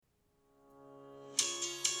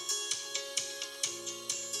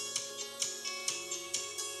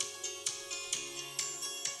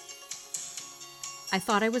I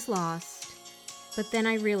thought I was lost, but then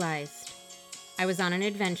I realized I was on an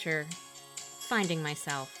adventure, finding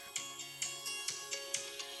myself.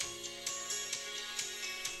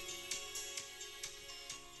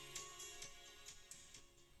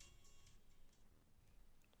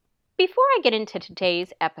 Before I get into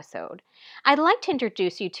today's episode, I'd like to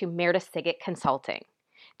introduce you to Meredith Siggett Consulting.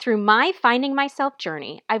 Through my Finding Myself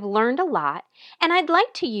journey, I've learned a lot, and I'd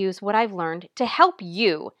like to use what I've learned to help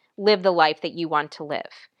you live the life that you want to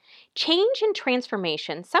live. Change and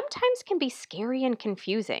transformation sometimes can be scary and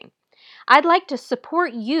confusing. I'd like to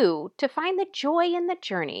support you to find the joy in the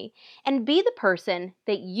journey and be the person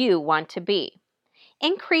that you want to be.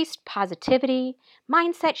 Increased positivity,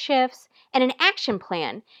 mindset shifts, and an action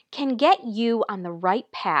plan can get you on the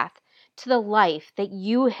right path to the life that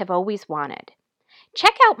you have always wanted.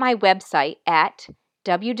 Check out my website at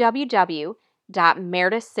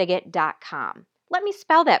www.meredithsiggett.com. Let me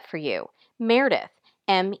spell that for you. Meredith,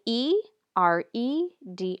 Meredith,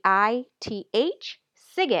 Siggett,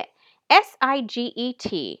 Sigget.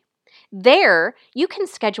 There, you can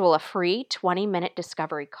schedule a free 20-minute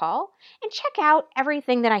discovery call and check out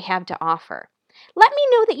everything that I have to offer. Let me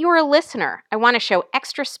know that you're a listener. I want to show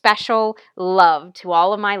extra special love to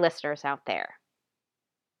all of my listeners out there.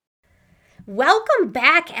 Welcome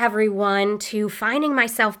back, everyone, to Finding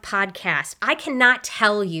Myself podcast. I cannot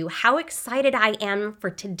tell you how excited I am for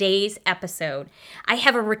today's episode. I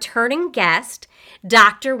have a returning guest,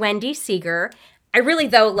 Dr. Wendy Seeger. I really,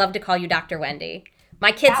 though, love to call you Dr. Wendy.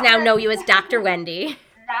 My kids now know you as Dr. Wendy.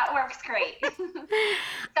 That works great.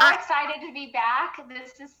 So excited to be back.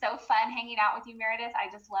 This is so fun hanging out with you, Meredith. I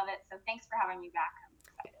just love it. So thanks for having me back. I'm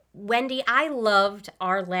excited. Wendy, I loved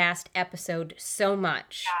our last episode so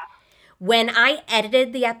much. Yeah. When I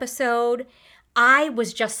edited the episode, I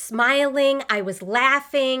was just smiling, I was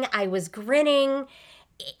laughing, I was grinning.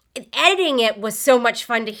 Editing it was so much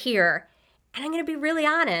fun to hear. And I'm going to be really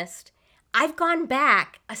honest, I've gone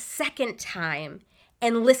back a second time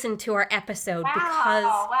and listened to our episode because...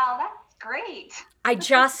 Wow, that's great.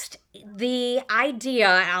 The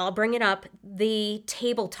idea, I'll bring it up, the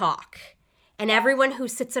table talk. And everyone who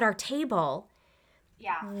sits at our table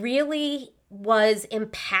really was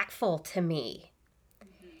impactful to me.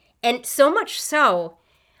 Mm-hmm. And so much so,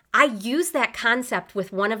 I used that concept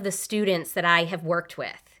with one of the students that I have worked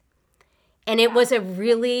with. And it was a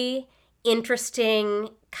really interesting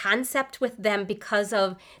concept with them because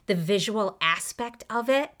of the visual aspect of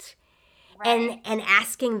it. Right. And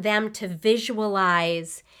asking them to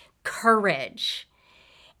visualize courage.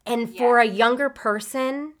 And for a younger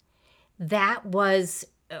person, that was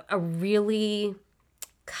a really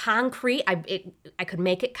concrete, I could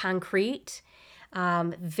make it concrete,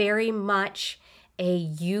 very much a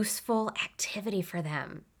useful activity for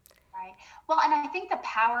them. Right. Well, and I think the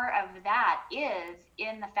power of that is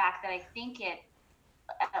in the fact that I think it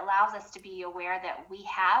allows us to be aware that we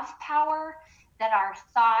have power, that our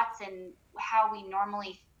thoughts and how we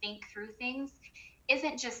normally think through things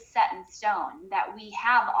isn't just set in stone, that we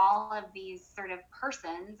have all of these sort of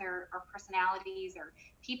persons or personalities or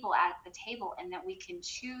people at the table, and that we can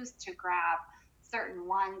choose to grab certain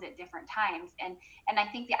ones at different times. And I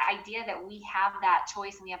think the idea that we have that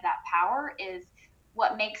choice and we have that power is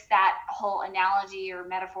what makes that whole analogy or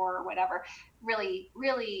metaphor or whatever really,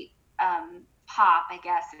 really pop, I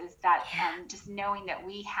guess, is that just knowing that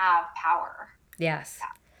we have power. Yes. Yeah.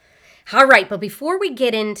 All right, but before we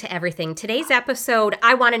get into everything, today's episode,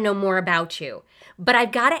 I want to know more about you. But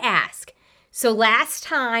I've got to ask. So last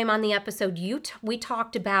time on the episode, we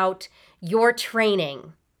talked about your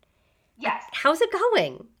training. Yes. How's it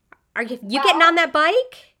going? Are you getting on that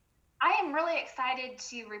bike? I am really excited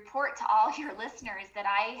to report to all your listeners that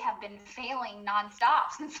I have been failing nonstop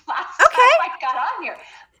since last time I got on here.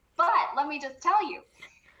 But let me just tell you,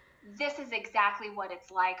 this is exactly what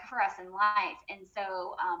it's like for us in life. And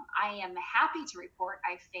so I am happy to report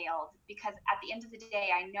I failed, because at the end of the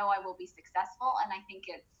day, I know I will be successful. And I think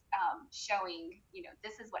it's showing,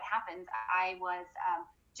 this is what happens. I was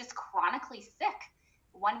just chronically sick.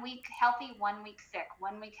 1 week healthy, 1 week sick,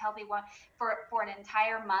 1 week healthy, for an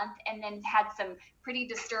entire month, and then had some pretty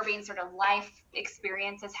disturbing sort of life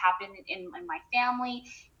experiences happen in my family,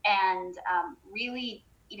 and really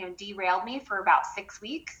derailed me for about 6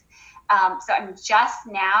 weeks. So I'm just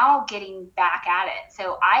now getting back at it.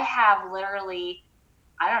 So I have literally,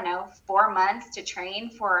 4 months to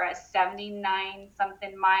train for a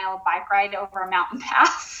 79-something mile bike ride over a mountain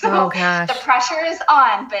pass. So the pressure is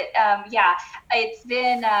on. But it's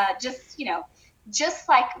been just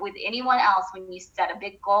like with anyone else, when you set a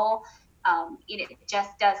big goal, it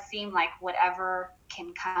just does seem like whatever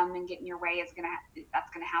can come and get in your way that's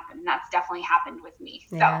gonna happen, and that's definitely happened with me.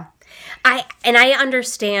 Yeah. So I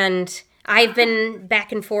understand. I've been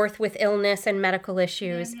back and forth with illness and medical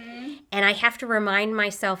issues, and I have to remind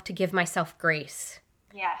myself to give myself grace.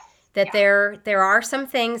 Yes. That there are some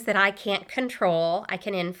things that I can't control. I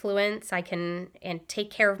can influence. I can and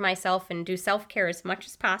take care of myself and do self-care as much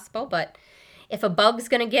as possible. But if a bug's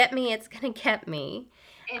going to get me, it's going to get me.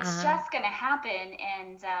 It's just going to happen,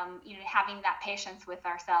 and having that patience with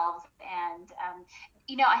ourselves, and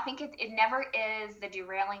I think it never is the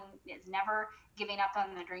derailing. It's never giving up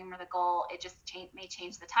on the dream or the goal. It just may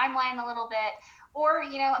change the timeline a little bit, or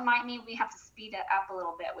it might mean we have to speed it up a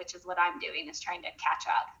little bit, which is what I'm doing, is trying to catch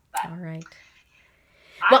up. But all right.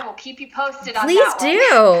 I will keep you posted on that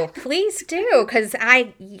one. Please do, because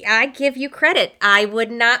I give you credit. I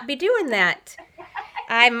would not be doing that.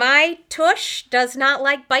 My tush does not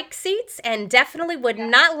like bike seats, and definitely would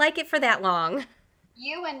not like it for that long.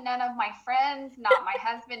 You and none of my friends, not my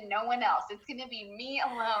husband, no one else. It's going to be me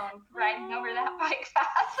alone riding over that bike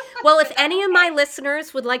fast. Well, if any of my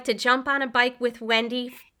listeners would like to jump on a bike with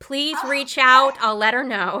Wendy, please reach out. I'll let her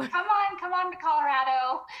know. Come on to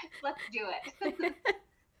Colorado. Let's do it.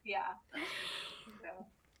 Yeah.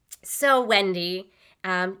 So Wendy,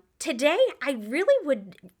 today I really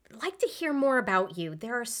would like to hear more about you.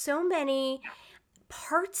 There are so many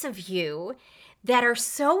parts of you that are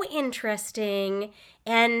so interesting,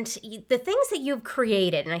 and the things that you've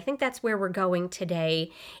created, and I think that's where we're going today,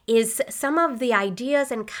 is some of the ideas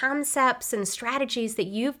and concepts and strategies that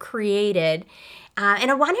you've created, and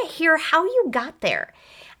I want to hear how you got there.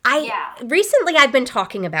 Recently I've been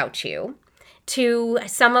talking about you to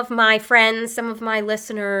some of my friends, some of my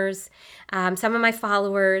listeners, some of my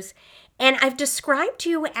followers, and I've described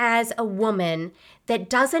you as a woman that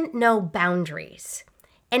doesn't know boundaries.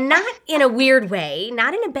 And not in a weird way,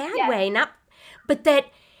 not in a bad way, but that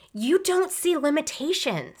you don't see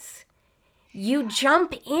limitations. You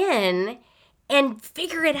jump in and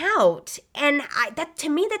figure it out. And to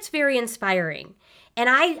me, that's very inspiring. And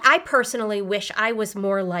I personally wish I was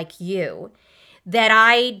more like you, that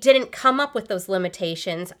I didn't come up with those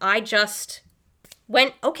limitations. I just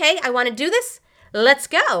went, okay, I want to do this. Let's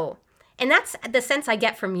go. And that's the sense I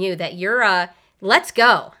get from you, that you're let's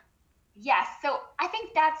go. Yes, so I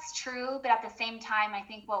think that's true, but at the same time, I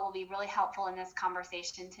think what will be really helpful in this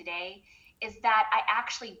conversation today is that I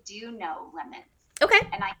actually do know limits. Okay.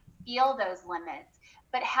 And I feel those limits,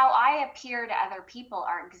 but how I appear to other people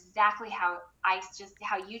are exactly how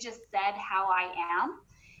you just said how I am.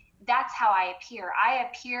 That's how I appear. I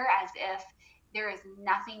appear as if there is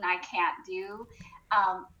nothing I can't do,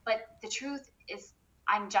 but the truth is,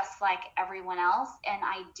 I'm just like everyone else, and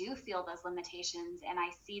I do feel those limitations, and I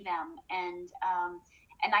see them, and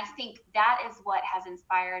I think that is what has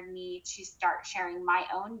inspired me to start sharing my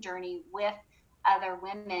own journey with other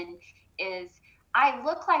women. Is I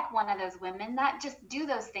look like one of those women that just do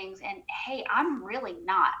those things, and hey, I'm really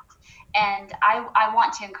not, and I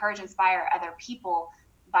want to encourage, inspire other people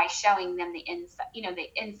by showing them the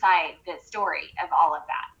inside, the story of all of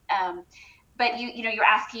that. But you're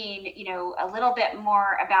asking, a little bit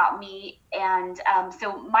more about me. And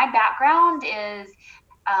so my background is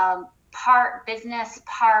part business,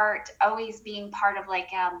 part always being part of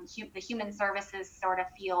the human services sort of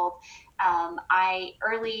field.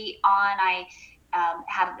 Early on, I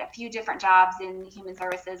had a few different jobs in human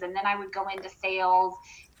services, and then I would go into sales.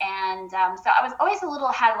 And so I was always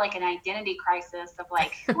had like an identity crisis of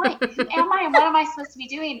like, who am I and what am I supposed to be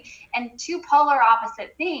doing? And two polar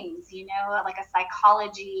opposite things, like a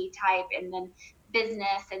psychology type and then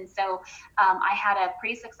business. And so I had a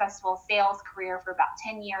pretty successful sales career for about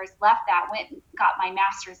 10 years, left that, went and got my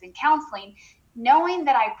master's in counseling, knowing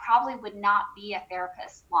that I probably would not be a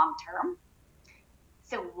therapist long term.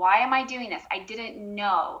 So why am I doing this? I didn't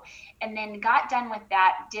know. And then got done with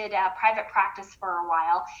that, did a private practice for a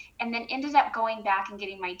while, and then ended up going back and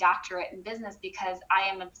getting my doctorate in business because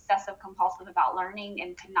I am obsessive compulsive about learning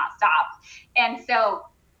and could not stop. And so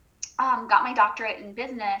got my doctorate in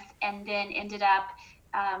business, and then ended up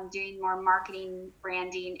doing more marketing,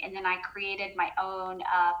 branding, and then I created my own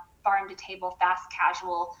farm to table fast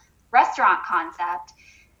casual restaurant concept,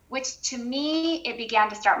 which to me, it began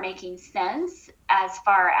to start making sense as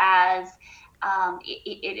far as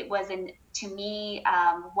it was to me,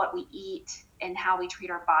 what we eat and how we treat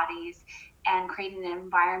our bodies, and creating an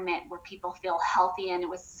environment where people feel healthy. And it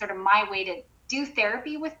was sort of my way to do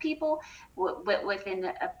therapy with people within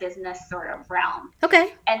a business sort of realm.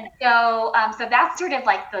 Okay. And so that's sort of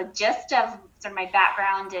like the gist of sort of my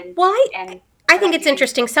background. And I think it's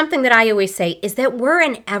interesting. Something that I always say is that we're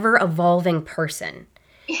an ever evolving person.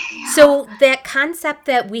 Yeah. So that concept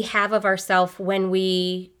that we have of ourselves when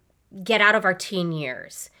we get out of our teen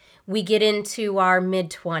years, we get into our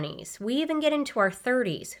mid-20s, we even get into our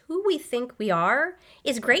 30s, who we think we are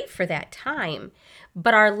is great for that time.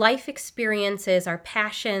 But our life experiences, our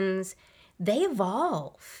passions, they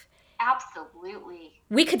evolve. Absolutely.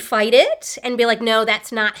 We could fight it and be like, no,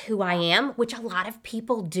 that's not who I am, which a lot of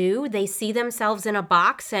people do. They see themselves in a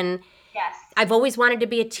box and yes. I've always wanted to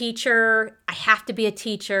be a teacher. I have to be a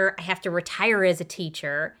teacher. I have to retire as a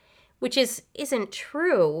teacher, which isn't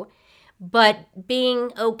true. But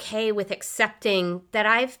being okay with accepting that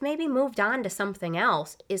I've maybe moved on to something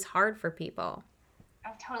else is hard for people.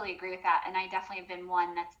 I totally agree with that. And I definitely have been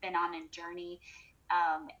one that's been on a journey.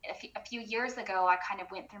 A few years ago, I kind of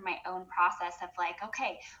went through my own process of like,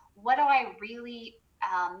 okay, what do I really,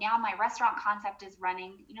 now my restaurant concept is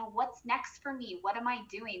running, what's next for me? What am I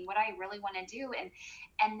doing? What do I really want to do?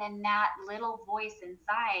 And then that little voice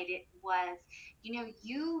inside, it was,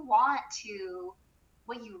 you want to,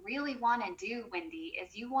 what you really want to do, Wendy,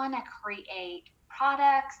 is you want to create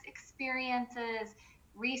products, experiences,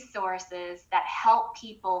 resources that help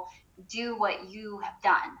people do what you have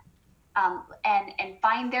done, and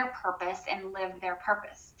find their purpose and live their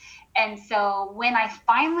purpose. And so when I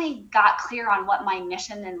finally got clear on what my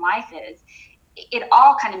mission in life is, it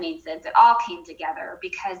all kind of made sense. It all came together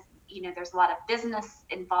because there's a lot of business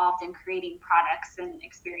involved in creating products and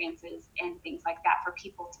experiences and things like that for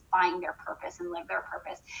people to find their purpose and live their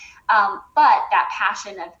purpose. But that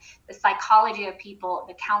passion of the psychology of people,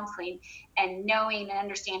 the counseling, and knowing and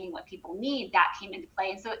understanding what people need, that came into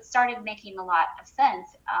play. And so it started making a lot of sense.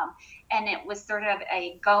 And it was sort of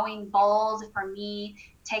a going bold for me,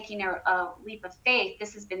 taking a leap of faith.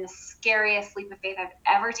 This has been the scariest leap of faith I've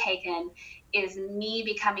ever taken, is me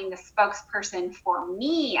becoming the spokesperson for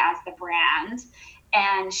me as the brand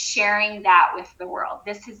and sharing that with the world.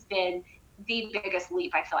 This has been the biggest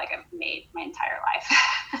leap I feel like I've made my entire life.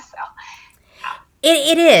 So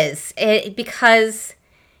it is because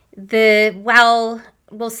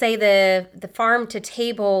we'll say the farm to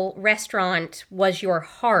table restaurant was your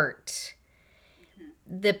heart.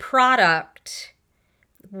 Mm-hmm. The product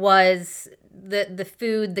was the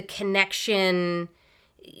food, the connection,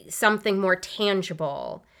 something more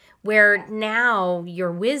tangible, where now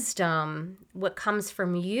your wisdom, what comes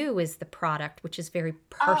from you, is the product, which is very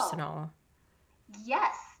personal.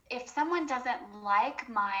 Yes. If someone doesn't like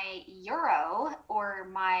my euro or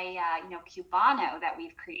my cubano that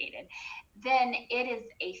we've created, then it is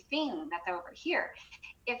a thing that's over here.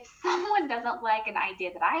 If someone doesn't like an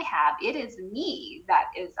idea that I have, it is me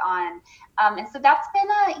that is on. And so that's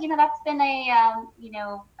been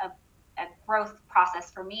a growth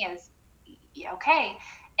process for me. Is okay.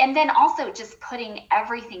 And then also just putting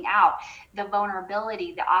everything out, the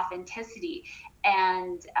vulnerability, the authenticity,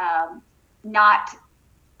 and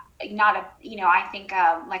I think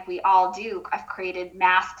like we all do, I've created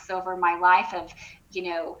masks over my life of,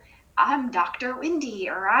 I'm Dr. Wendy,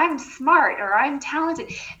 or I'm smart, or I'm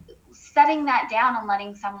talented. Setting that down and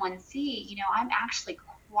letting someone see, I'm actually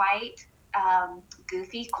quite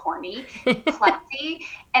goofy, corny, klutzy,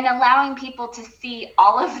 and allowing people to see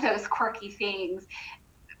all of those quirky things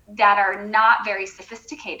that are not very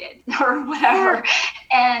sophisticated or whatever,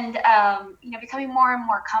 and becoming more and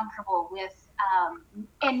more comfortable with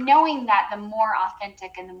and knowing that the more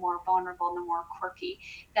authentic and the more vulnerable and the more quirky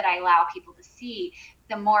that I allow people to see,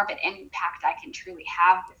 the more of an impact I can truly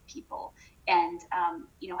have with people and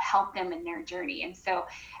help them in their journey. And so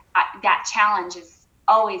that challenge is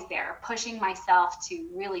always there, pushing myself to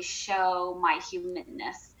really show my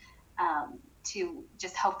humanness, to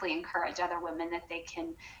just hopefully encourage other women that they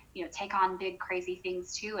can take on big crazy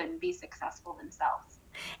things too and be successful themselves.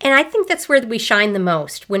 And I think that's where we shine the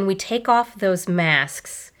most, when we take off those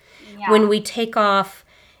masks, when we take off,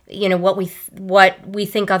 what we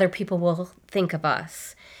think other people will think of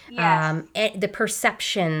us, the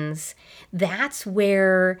perceptions. That's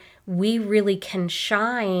where we really can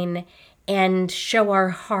shine and show our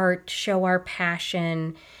heart, show our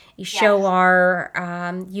passion, show our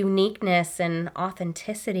uniqueness and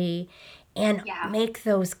authenticity, and make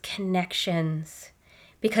those connections.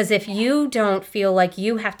 Because if you don't feel like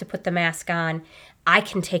you have to put the mask on, I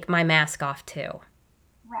can take my mask off too.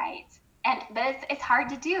 Right. But it's hard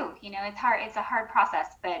to do. It's hard. It's a hard process,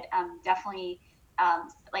 but definitely,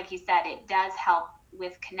 like you said, it does help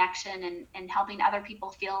with connection and helping other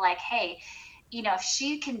people feel like, hey, if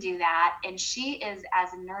she can do that and she is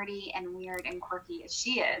as nerdy and weird and quirky as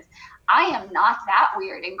she is, I am not that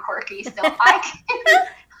weird and quirky. So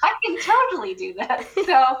I can totally do this.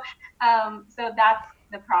 So that's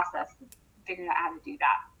the process, figuring out how to do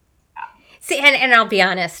that. See, and I'll be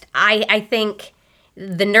honest, I think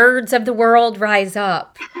the nerds of the world rise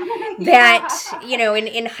up. That,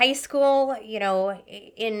 in high school,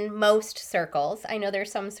 in most circles, I know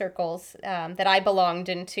there's some circles that I belonged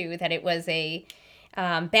into that it was a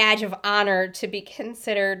badge of honor to be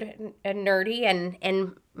considered a nerdy,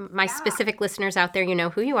 and my specific listeners out there, you know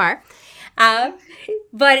who you are.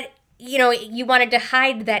 But, you wanted to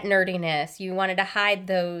hide that nerdiness. You wanted to hide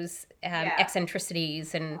those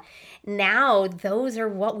eccentricities. And now those are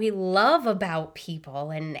what we love about people.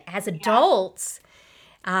 And as adults,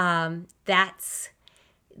 that's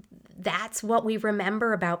what we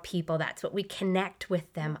remember about people. That's what we connect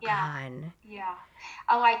with them on. Yeah.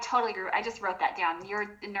 Oh, I totally agree. I just wrote that down.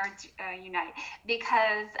 You're the Nerds Unite,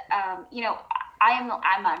 because I'm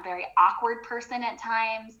a very awkward person at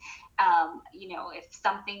times. If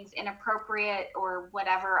something's inappropriate or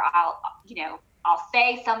whatever, I'll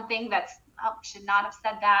say something that's should not have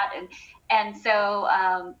said that, and so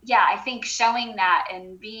I think showing that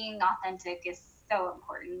and being authentic is so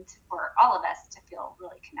important for all of us to feel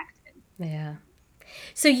really connected. Yeah.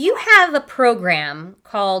 So you have a program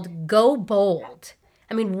called Go Bold.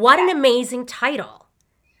 I mean, what an amazing title.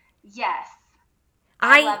 Yes.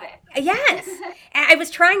 I love it. Yes. I was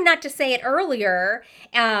trying not to say it earlier,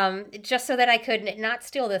 just so that I could not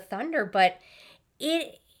steal the thunder, but when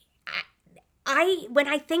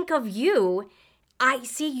I think of you, I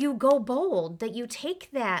see you go bold, that you take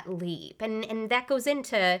that leap, and that goes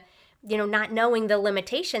into, not knowing the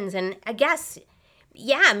limitations. And I guess,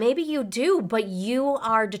 maybe you do, but you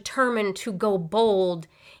are determined to go bold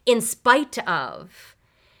in spite of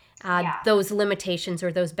those limitations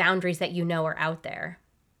or those boundaries that are out there.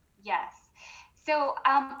 Yes. So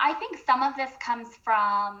I think some of this comes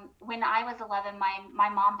from when I was 11, my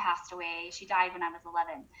mom passed away. She died when I was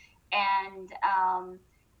 11. And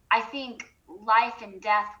I think life and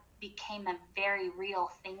death became a very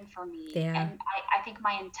real thing for me. Yeah. And I think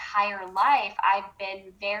my entire life I've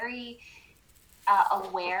been very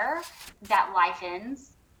aware that life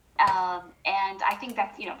ends. And I think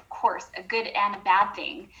that's, of course, a good and a bad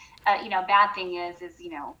thing. Bad thing is,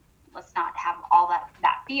 let's not have all that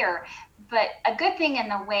fear. But a good thing in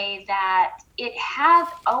the way that it has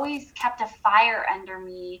always kept a fire under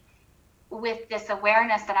me with this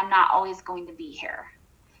awareness that I'm not always going to be here.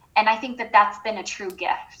 And I think that that's been a true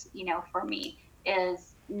gift, for me,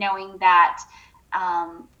 is knowing that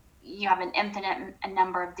you have an infinite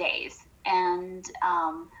number of days, and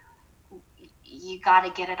you got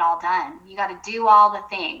to get it all done. You got to do all the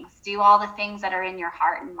things that are in your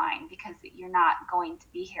heart and mind, because you're not going to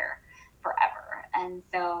be here forever. And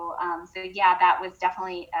so, that was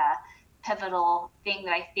definitely a pivotal thing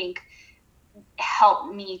that I think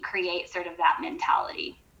helped me create sort of that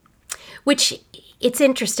mentality. Which, it's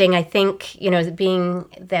interesting, I think, being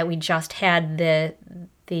that we just had the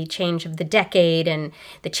change of the decade and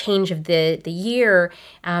the change of the year,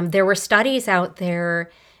 there were studies out there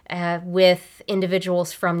with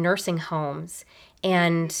individuals from nursing homes,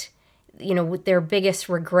 and their biggest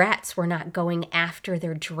regrets were not going after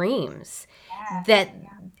their dreams. That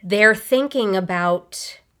they're thinking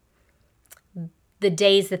about the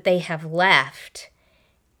days that they have left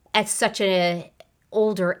at such an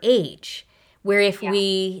older age, where if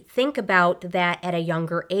we think about that at a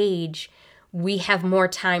younger age, we have more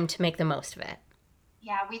time to make the most of it.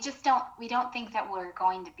 Yeah, we don't think that we're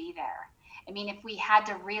going to be there. I mean, if we had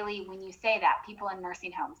to really, when you say that, people in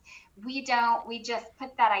nursing homes, we just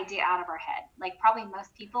put that idea out of our head. Like, probably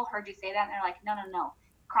most people heard you say that and they're like, no,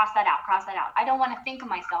 cross that out. I don't want to think of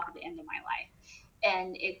myself at the end of my life.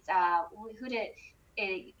 And it's,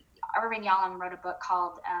 Irvin Yalom wrote a book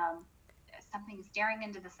called something Staring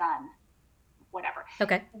into the Sun, whatever.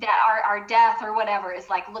 Okay. That our death or whatever is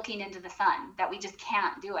like looking into the sun, that we just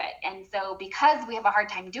can't do it. And so because we have a hard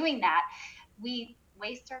time doing that, we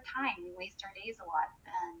waste our time, we waste our days a lot,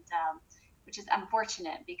 and which is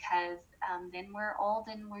unfortunate, because then we're old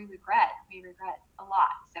and we regret a lot.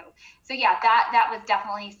 So yeah, that was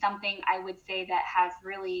definitely something I would say that has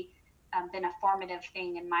really been a formative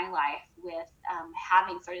thing in my life, with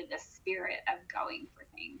having sort of this spirit of going for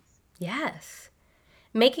things. Yes.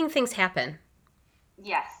 Making things happen.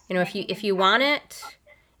 Yes. If you want it,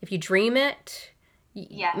 if you dream it,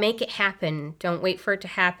 make it happen. Don't wait for it to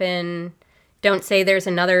happen. Don't say there's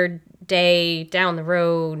another day down the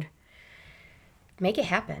road. Make it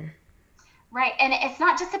happen. Right. And it's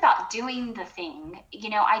not just about doing the thing.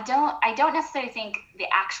 I don't necessarily think the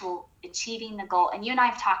actual achieving the goal, and you and I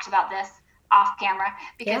have talked about this off camera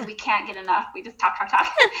because we can't get enough. We just talk.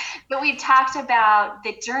 But we talked about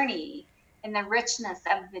the journey and the richness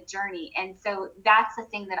of the journey. And so that's the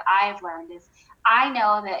thing that I've learned is I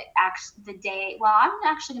know that I'm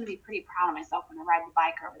actually going to be pretty proud of myself when I ride the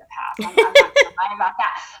bike over the path. I'm not going to lie about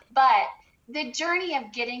that. But the journey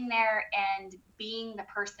of getting there and being the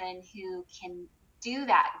person who can do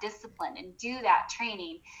that discipline and do that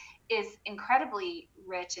training is incredibly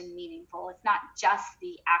rich and meaningful. It's not just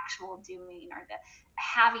the actual doing or the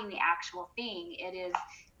having the actual thing. It is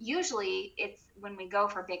usually it's when we go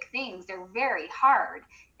for big things, they're very hard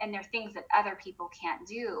and they're things that other people can't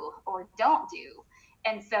do or don't do.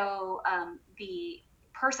 And so the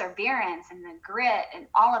perseverance and the grit and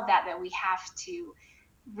all of that we have to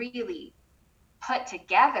really put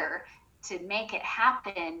together to make it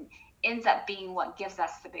happen ends up being what gives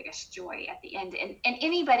us the biggest joy at the end. And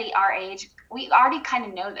anybody our age, we already kind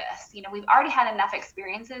of know this. We've already had enough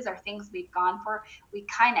experiences or things we've gone for. We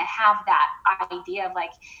kind of have that idea of like,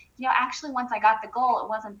 actually once I got the goal, it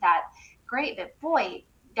wasn't that great. But boy,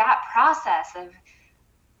 that process of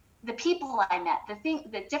the people I met,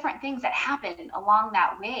 the different things that happened along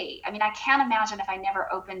that way. I mean, I can't imagine if I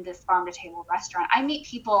never opened this farm to table restaurant. I meet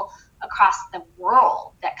people across the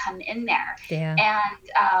world that come in there. Yeah.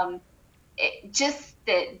 And just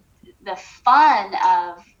the fun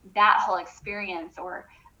of that whole experience or,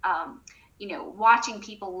 watching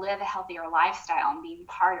people live a healthier lifestyle and being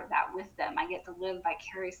part of that with them. I get to live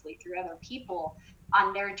vicariously through other people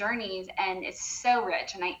on their journeys. And it's so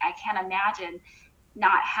rich. And I can't imagine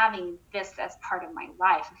not having this as part of my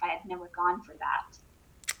life if I had never gone for that.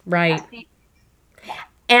 Right. Yeah.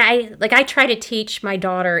 And I try to teach my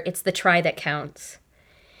daughter it's the try that counts.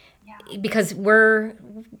 Yeah. Because we're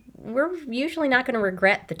usually not going to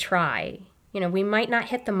regret the try. We might not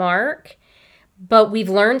hit the mark, but we've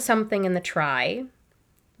learned something in the try.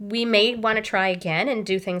 We may want to try again and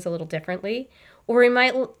do things a little differently, or we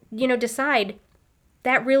might, decide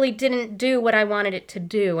that really didn't do what I wanted it to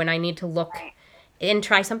do and I need to look and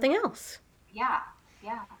try something else. Yeah.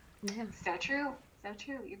 So true.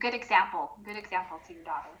 You're a good example to your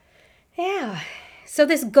daughter. Yeah. So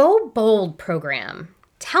this Go Bold program,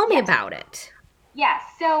 tell me about it. Yes.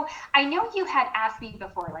 So I know you had asked me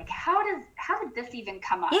before, like, how did this even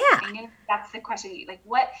come up? Yeah. I know that's the question. Like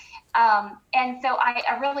what? And so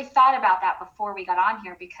I really thought about that before we got on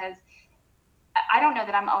here because I don't know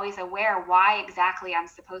that I'm always aware why exactly I'm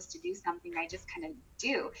supposed to do something. I just kind of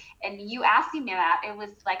do. And you asking me that, it was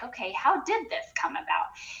like, okay, how did this come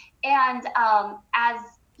about? And as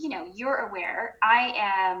you're aware, I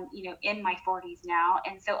am, in my 40s now.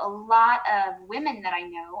 And so a lot of women that I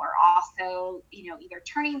know are also, either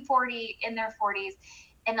turning 40, in their 40s.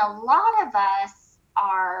 And a lot of us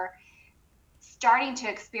are starting to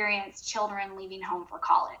experience children leaving home for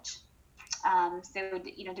college. So,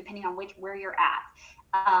 depending on where you're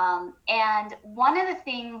at. And one of the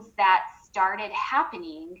things that started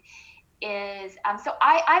happening is, so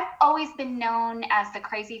I've always been known as the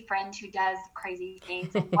crazy friend who does crazy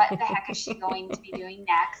things. And what the heck is she going to be doing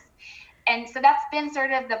next? And so that's been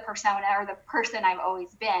sort of the persona or the person I've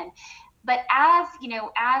always been. But as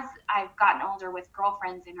I've gotten older with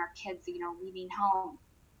girlfriends and our kids, leaving home,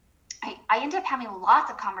 I end up having lots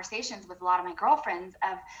of conversations with a lot of my girlfriends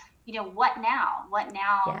of, what now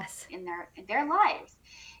yes. in their lives.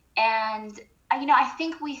 And, I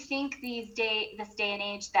think we think this day and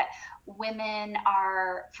age that women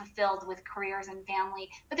are fulfilled with careers and family,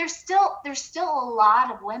 but there's still a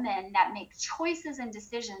lot of women that make choices and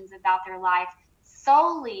decisions about their life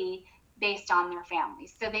solely based on their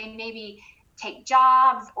families. So they maybe take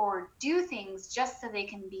jobs or do things just so they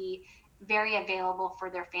can be very available for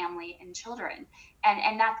their family and children.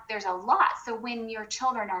 And that there's a lot. So when your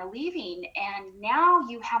children are leaving and now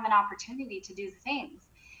you have an opportunity to do things,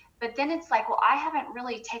 but then it's like, well, I haven't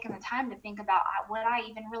really taken the time to think about what I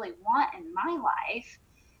even really want in my life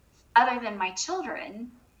other than my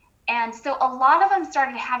children. And so a lot of them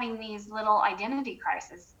started having these little identity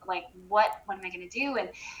crises, like what am I going to do? And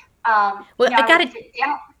I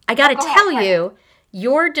gotta tell you,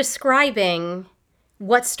 you're describing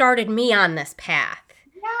what started me on this path.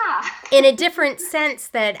 Yeah. In a different sense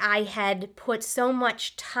that I had put so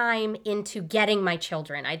much time into getting my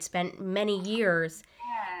children. I'd spent many years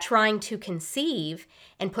trying to conceive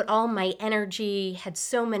and put all my energy, had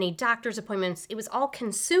so many doctor's appointments. It was all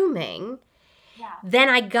consuming. Yeah. Then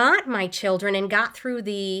I got my children and got through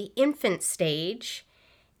the infant stage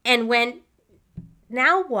and went,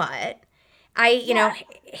 now what? I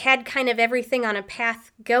had kind of everything on a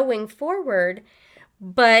path going forward,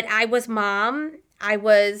 but I was mom, I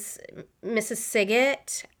was Mrs.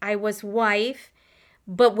 Siggett, I was wife,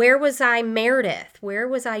 But where was I Meredith? Where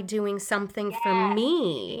was I doing something for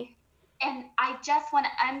me? And I just want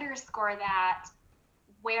to underscore that,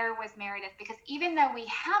 where was Meredith? Because even though we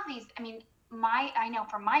have these, I mean, I know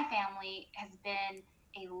for my family has been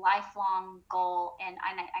a lifelong goal, and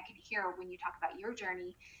I could hear when you talk about your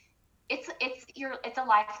journey, it's a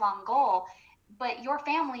lifelong goal, but your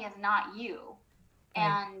family is not you.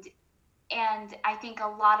 Right. And I think a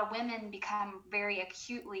lot of women become very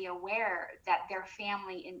acutely aware that their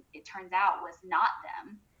family, it turns out, was not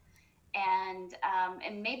them.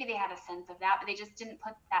 And maybe they had a sense of that, but they just didn't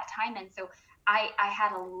put that time in. So I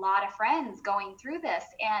had a lot of friends going through this,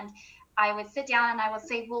 and I would sit down and I would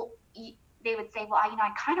say, well, they would say, well,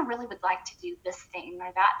 I kind of really would like to do this thing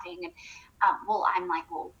or that thing. And well, I'm like,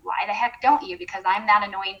 well, why the heck don't you? Because I'm that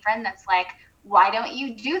annoying friend that's like, why don't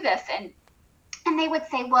you do this? And they would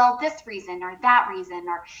say, well, this reason or that reason,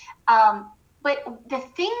 or but the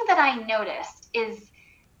thing that I noticed is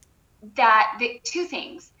that the two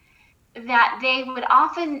things that they would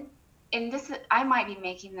often, and this, I might be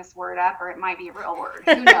making this word up or it might be a real word,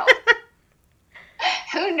 who knows?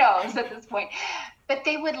 Who knows at this point? But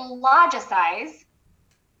they would logicize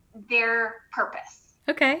their purpose.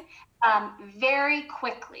 Okay. Very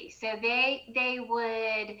quickly. So they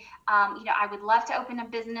would, I would love to open a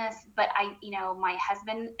business, but my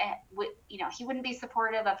husband would, he wouldn't be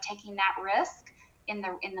supportive of taking that risk in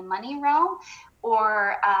the money realm,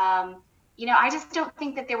 or, I just don't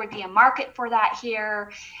think that there would be a market for that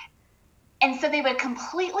here. And so they would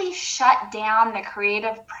completely shut down the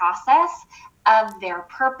creative process of their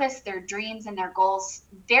purpose, their dreams, and their goals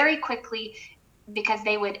very quickly, because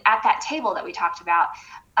they would, at that table that we talked about,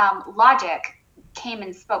 logic came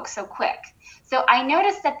and spoke so quick. So I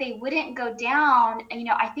noticed that they wouldn't go down,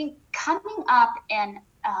 I think coming up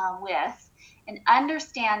with and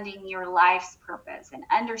understanding your life's purpose and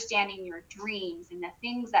understanding your dreams and the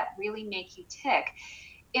things that really make you tick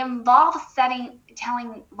involves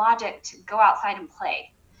telling logic to go outside and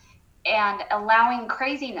play, and allowing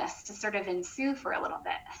craziness to sort of ensue for a little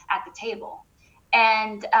bit at the table.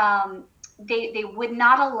 And they would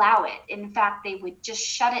not allow it. In fact, they would just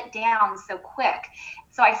shut it down so quick.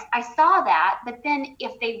 So I saw that, but then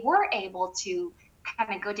if they were able to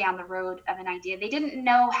kind of go down the road of an idea, they didn't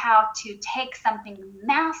know how to take something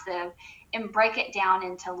massive and break it down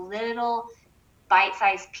into little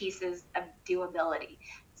bite-sized pieces of doability.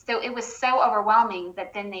 So it was so overwhelming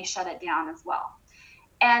that then they shut it down as well.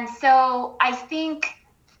 And so I think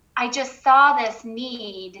I just saw this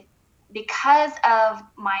need, because of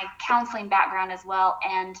my counseling background as well,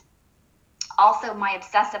 and also my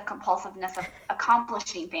obsessive compulsiveness of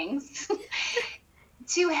accomplishing things,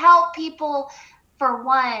 to help people, for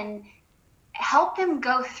one, help them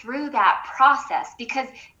go through that process. Because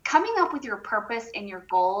coming up with your purpose and your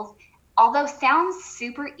goals, although sounds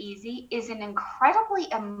super easy, is an incredibly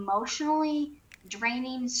emotionally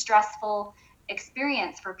draining, stressful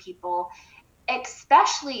experience for people,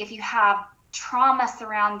 especially if you have trauma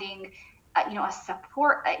surrounding a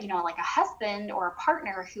support, like a husband or a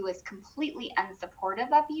partner who is completely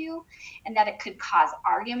unsupportive of you, and that it could cause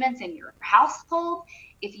arguments in your household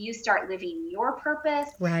if you start living your purpose.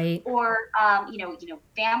 Right. Or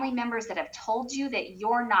family members that have told you that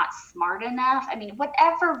you're not smart enough. I mean,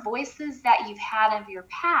 whatever voices that you've had of your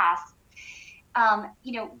past,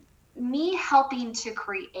 me helping to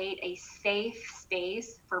create a safe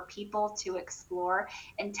space for people to explore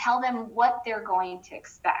and tell them what they're going to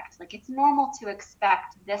expect. Like, it's normal to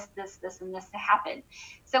expect this, and this to happen.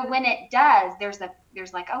 So when it does, there's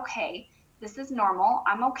like, okay, this is normal.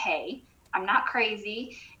 I'm okay. I'm not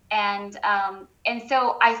crazy. And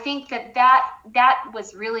so I think that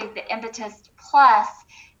was really the impetus, plus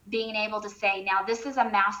being able to say, now this is a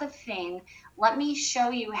massive thing. Let me show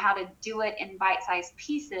you how to do it in bite-sized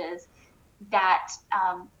pieces that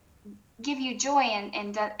give you joy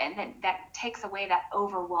and that takes away that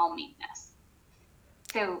overwhelmingness.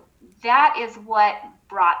 So that is what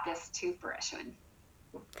brought this to fruition.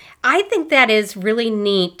 I think that is really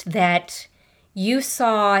neat that you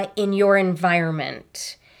saw in your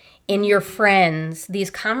environment, in your friends, these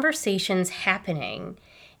conversations happening,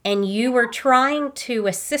 and you were trying to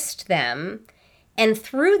assist them. And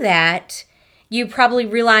through that, you probably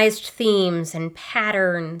realized themes and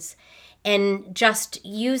patterns, and just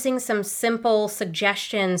using some simple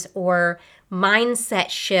suggestions or mindset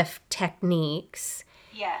shift techniques.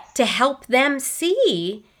 Yes. To help them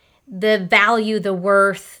see the value, the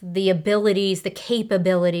worth, the abilities, the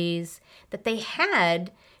capabilities that they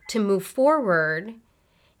had to move forward.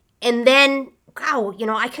 And then, wow,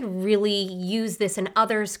 I could really use this, and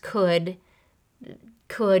others could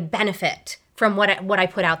benefit from what I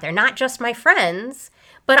put out there. Not just my friends,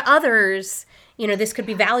 but others. This could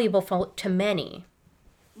be valuable to many.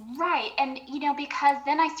 Right. And, because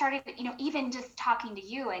then I started, even just talking to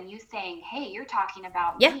you and you saying, hey, you're talking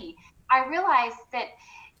about me, I realized that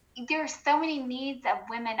there's so many needs of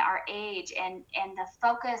women our age, and the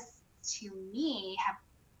focus to me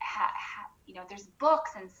there's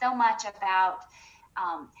books and so much about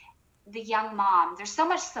the young mom. There's so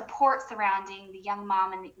much support surrounding the young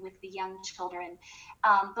mom and with the young children.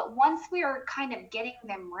 But once we're kind of getting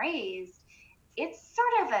them raised, it's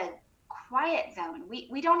sort of a quiet zone.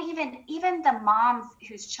 We don't even the moms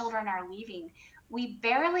whose children are leaving, we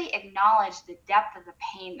barely acknowledge the depth of the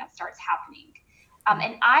pain that starts happening.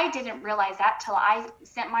 And I didn't realize that till I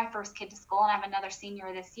sent my first kid to school, and I have another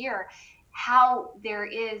senior this year, how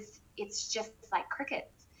it's just like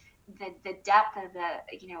crickets, the depth of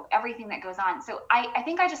everything that goes on. So I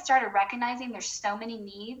think I just started recognizing there's so many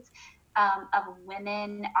needs of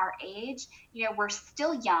women our age. We're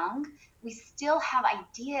still young, we still have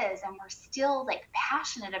ideas, and we're still like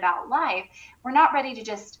passionate about life. We're not ready to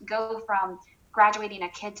just go from graduating a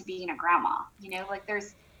kid to being a grandma.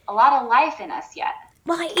 There's a lot of life in us yet.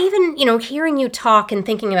 Well, even, hearing you talk and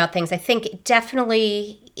thinking about things, I think it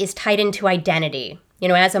definitely is tied into identity.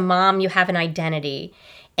 As a mom, you have an identity,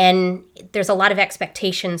 and there's a lot of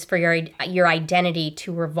expectations for your identity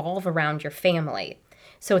to revolve around your family.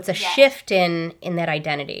 So it's a shift in that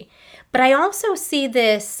identity. But I also see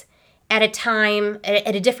this at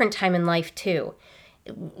a different time in life too.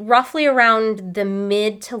 Roughly around the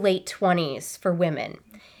mid to late 20s for women.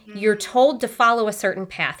 Mm-hmm. You're told to follow a certain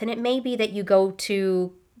path, and it may be that you go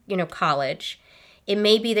to, college. It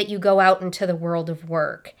may be that you go out into the world of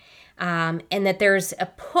work, and that there's a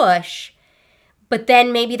push. But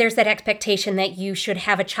then maybe there's that expectation that you should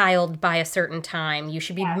have a child by a certain time. You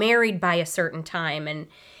should be married by a certain time.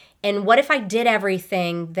 And what if I did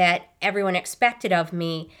everything that everyone expected of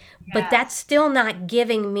me, but that's still not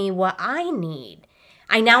giving me what I need?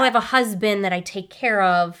 I now have a husband that I take care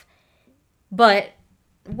of, but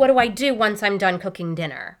what do I do once I'm done cooking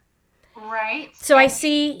dinner? Right. So I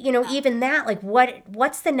see, even that, like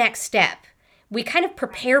what's the next step? We kind of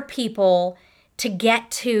prepare people to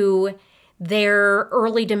get to their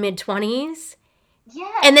early to mid 20s.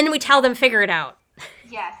 Yes. And then we tell them figure it out.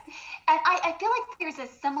 Yes. And I feel like there's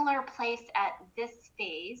a similar place at this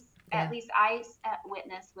phase. Yeah. At least I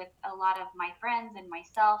witness with a lot of my friends and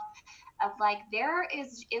myself, of like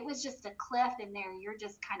it was just a cliff in there. You're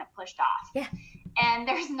just kind of pushed off. Yeah. And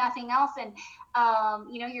there's nothing else. And,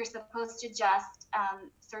 you're supposed to just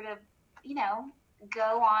sort of,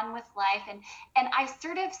 go on with life. And I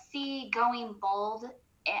sort of see going bold,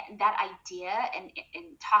 and that idea and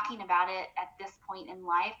talking about it at this point in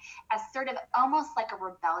life as sort of almost like a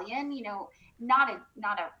rebellion, not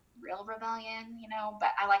a real rebellion, but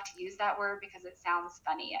I like to use that word because it sounds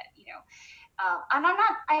funny, and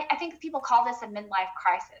I think people call this a midlife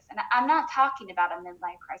crisis, and I'm not talking about a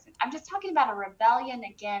midlife crisis. I'm just talking about a rebellion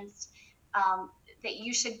against that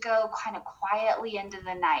you should go kind of quietly into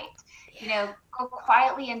the night, go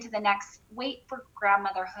quietly into the next, wait for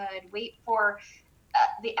grandmotherhood, wait for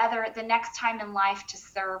the next time in life to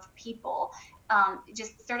serve people.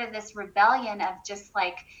 Just sort of this rebellion of just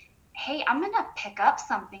like, hey, I'm going to pick up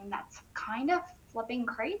something that's kind of flipping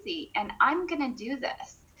crazy, and I'm going to do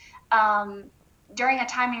this during a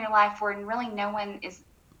time in your life where really no one is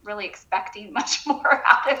really expecting much more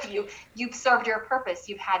out of you. You've served your purpose.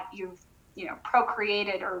 You've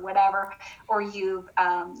procreated or whatever, or your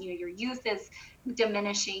youth is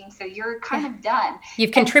diminishing, so you're kind of done.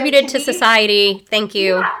 You've contributed to society. Thank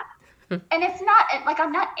you. Yeah. And it's not like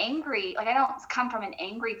I'm not angry. Like I don't come from an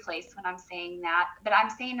angry place when I'm saying that, but I'm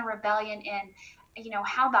saying a rebellion in,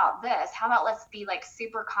 how about this? How about let's be like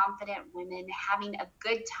super confident women having a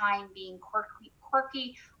good time being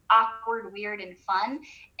quirky, awkward, weird, and fun,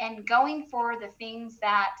 and going for the things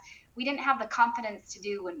that we didn't have the confidence to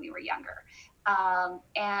do when we were younger.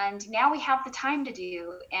 And now we have the time to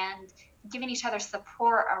do, and giving each other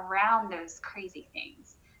support around those crazy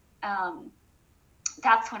things.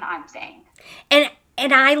 That's what I'm saying. And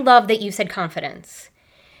I love that you said confidence,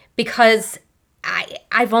 because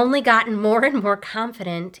I've only gotten more and more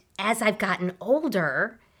confident as I've gotten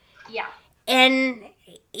older. Yeah. And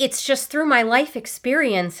it's just through my life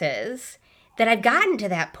experiences that I've gotten to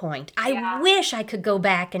that point. I wish I could go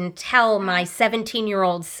back and tell my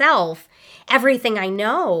 17-year-old self everything I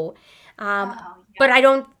know.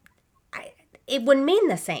 But it wouldn't mean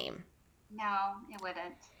the same. No, it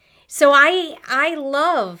wouldn't. So I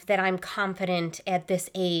love that I'm confident at this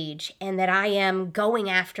age, and that I am going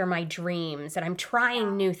after my dreams, and I'm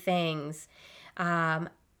trying new things.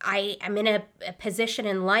 I am in a position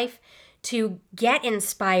in life to get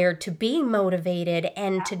inspired, to be motivated,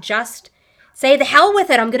 and to just say, the hell with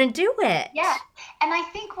it, I'm going to do it. Yeah. And I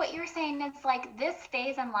think what you're saying is like this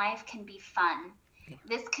phase in life can be fun.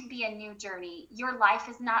 This could be a new journey. Your life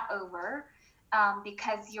is not over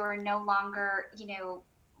because you're no longer,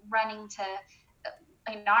 running to,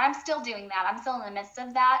 I'm still doing that. I'm still in the midst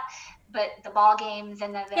of that. But the ball games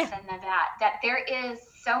and the this and the that there is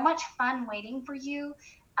so much fun waiting for you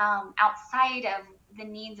outside of the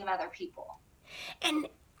needs of other people. And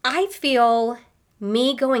I feel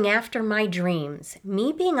me going after my dreams,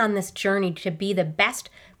 me being on this journey to be the best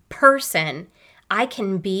person I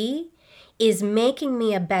can be, is making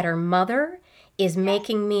me a better mother, is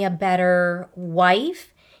making me a better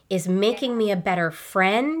wife, is making me a better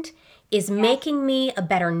friend, is making me a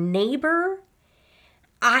better neighbor.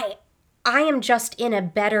 I am just in a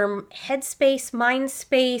better headspace, mind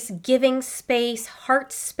space, giving space,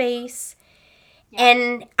 heart space.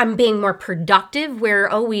 And I'm being more productive, where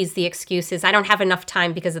always the excuse is I don't have enough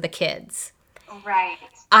time because of the kids. Right.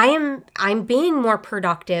 I'm being more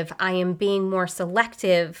productive. I am being more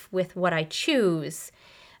selective with what I choose.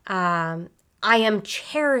 I am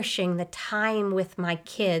cherishing the time with my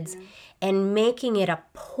kids and making it a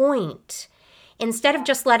point. Instead of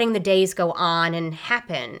just letting the days go on and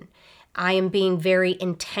happen, I am being very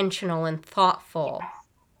intentional and thoughtful. Yes.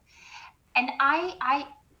 And I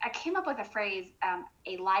came up with a phrase,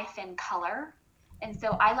 a life in color. And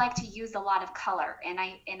so I like to use a lot of color, and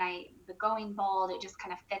the going bold, it just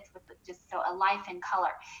kind of fits with just so a life in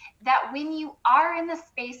color. That when you are in the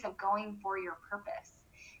space of going for your purpose,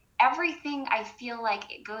 everything, I feel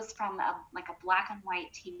like it goes from a black and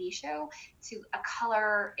white TV show to a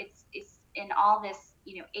color. It's in all this,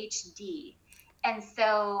 HD. And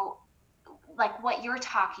so like what you're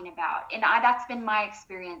talking about, and that's been my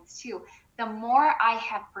experience too. The more I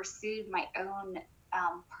have pursued my own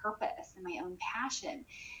purpose and my own passion,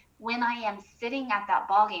 when I am sitting at that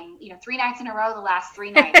ball game, 3 nights in a row, the last 3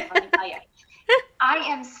 nights, let me tell you, I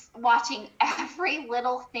am watching every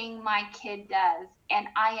little thing my kid does, and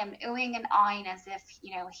I am oohing and awing as if,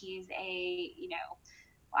 he's a,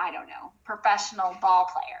 I don't know, professional ball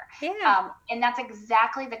player. Yeah. And that's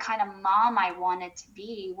exactly the kind of mom I wanted to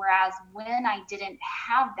be. Whereas when I didn't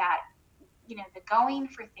have that, the going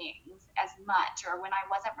for things as much, or when I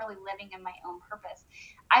wasn't really living in my own purpose,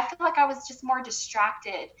 I feel like I was just more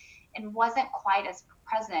distracted and wasn't quite as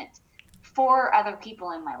present for other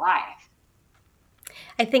people in my life.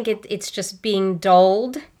 I think it's just being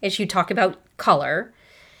dulled, as you talk about color,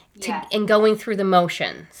 and going through the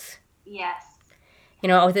motions. Yes.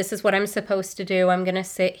 This is what I'm supposed to do. I'm going to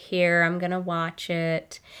sit here. I'm going to watch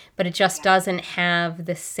it. But it just doesn't have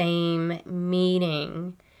the same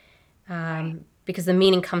meaning because the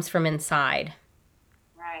meaning comes from inside.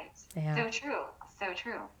 Right. Yeah. So true. So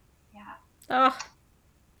true. Yeah. Oh,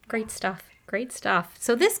 great stuff. Great stuff.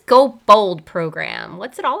 So this Go Bold program,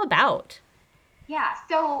 what's it all about? Yeah.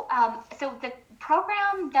 So the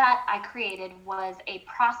program that I created was a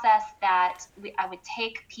process that I would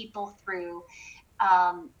take people through.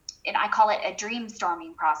 And I call it a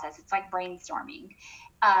dreamstorming process. It's like brainstorming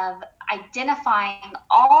of identifying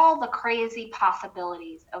all the crazy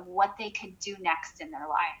possibilities of what they could do next in their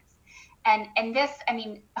lives. And this,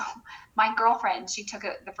 my girlfriend, she took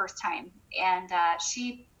it the first time, and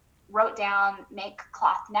she wrote down make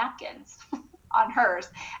cloth napkins on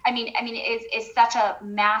hers. It's such a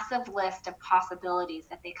massive list of possibilities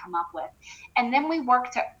that they come up with. And then we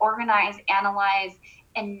work to organize, analyze,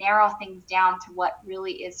 and narrow things down to what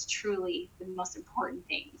really is truly the most important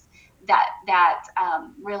things that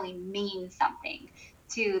really mean something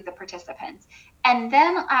to the participants. And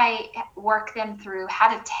then I work them through how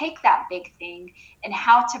to take that big thing and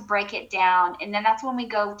how to break it down. And then that's when we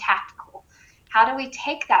go tactical. How do we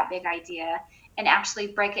take that big idea and actually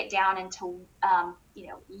break it down into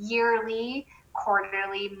yearly,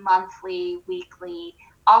 quarterly, monthly, weekly,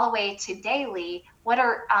 all the way to daily? What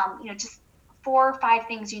are just 4 or 5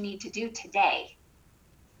 things you need to do today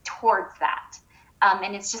towards that.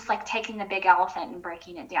 And it's just like taking the big elephant and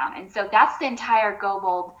breaking it down. And so that's the entire Go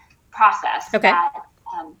Bold process that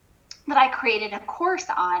I created a course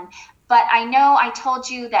on. But I know I told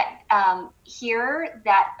you that I've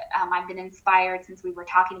been inspired since we were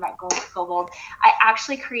talking about Go Bold. I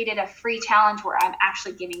actually created a free challenge where I'm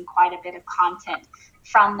actually giving quite a bit of content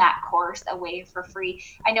from that course away for free.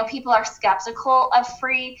 I know people are skeptical of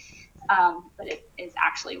free, but it is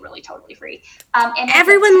actually really totally free. And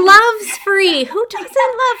everyone loves free. Who doesn't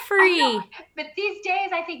love free? But these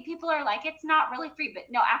days, I think people are like, it's not really free. But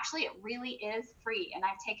no, actually, it really is free. And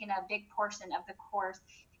I've taken a big portion of the course,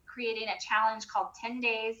 creating a challenge called 10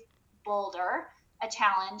 Days Bolder, a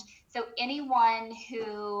challenge. So anyone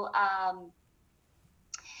who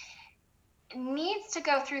needs to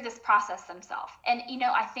go through this process themselves. And,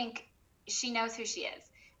 I think she knows who she is.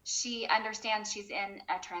 She understands she's in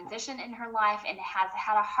a transition in her life and has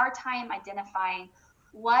had a hard time identifying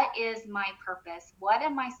what is my purpose? What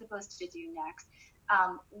am I supposed to do next?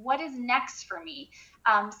 What is next for me?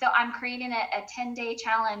 So I'm creating a 10-day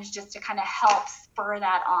challenge just to kind of help spur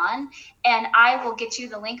that on. And I will get you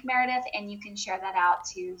the link, Meredith, and you can share that out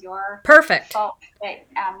to your Perfect. folks. But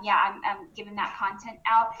I'm giving that content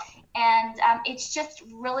out. And it's just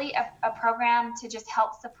really a program to just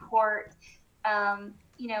help support,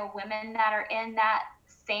 women that are in that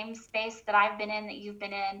same space that I've been in, that you've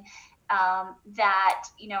been in, that,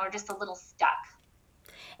 are just a little stuck.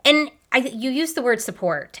 And you use the word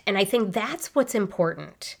support, and I think that's what's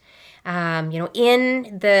important.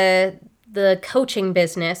 In the coaching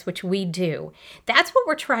business, which we do, that's what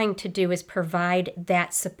we're trying to do, is provide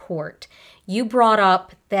that support. You brought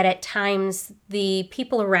up that at times the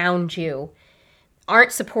people around you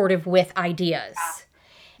aren't supportive with ideas.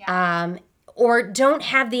 Yeah. Or don't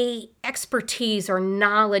have the expertise or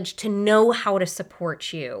knowledge to know how to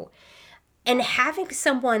support you. And having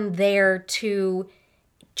someone there to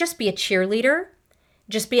just be a cheerleader,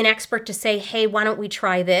 just be an expert to say, hey, why don't we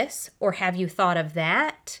try this? Or have you thought of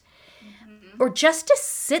that? Mm-hmm. Or just to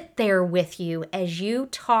sit there with you as you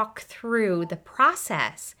talk through the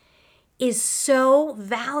process is so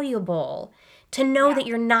valuable, to know that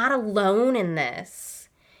you're not alone in this.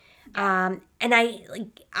 And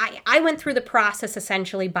I went through the process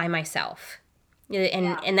essentially by myself.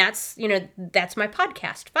 And that's my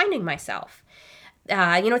podcast, Finding Myself.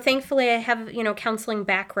 Thankfully I have, counseling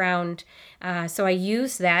background. So I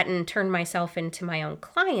use that and turned myself into my own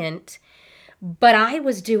client. But I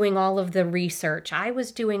was doing all of the research. I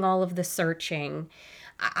was doing all of the searching.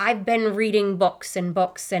 I've been reading books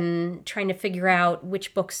and trying to figure out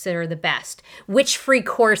which books are the best, which free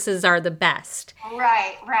courses are the best.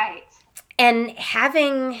 Right. And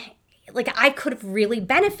having, I could have really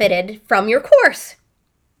benefited from your course.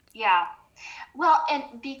 Yeah. Well,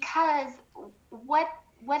 and because what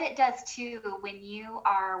it does too, when you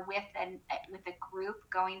are with a group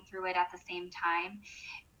going through it at the same time,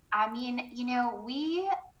 I mean,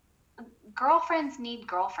 girlfriends need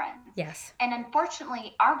girlfriends. Yes. And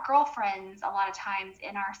unfortunately, our girlfriends, a lot of times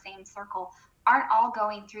in our same circle, aren't all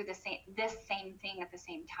going through this same thing at the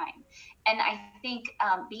same time. And I think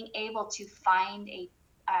being able to find a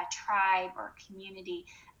tribe or community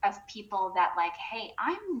of people that, like, hey,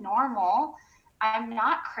 I'm normal, I'm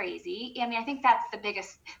not crazy. I mean, I think that's the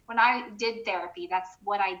biggest, when I did therapy, that's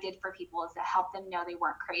what I did for people, is to help them know they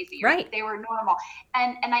weren't crazy, right? They were normal.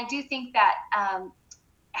 And I do think that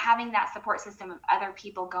having that support system of other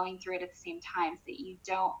people going through it at the same time, so that you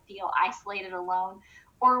don't feel isolated, alone,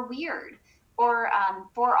 or weird, or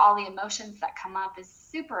for all the emotions that come up, is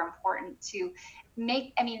super important to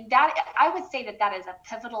make. I mean, that, I would say that is a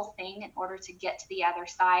pivotal thing in order to get to the other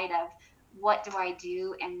side of what do I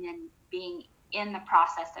do, and then being in the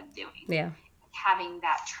process of doing, having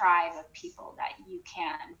that tribe of people that you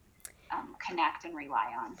can connect and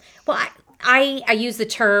rely on. Well, I use the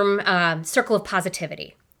term circle of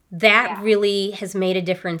positivity. That really has made a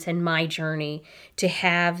difference in my journey, to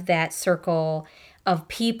have that circle of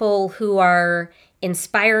people who are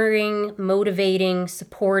inspiring, motivating,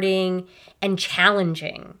 supporting, and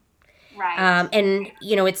challenging. Right. And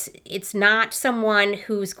it's not someone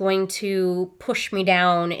who's going to push me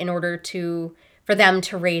down in order for them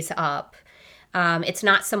to raise up. It's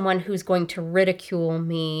not someone who's going to ridicule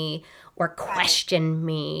me or question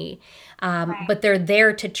me. But they're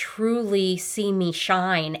there to truly see me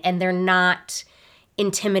shine, and they're not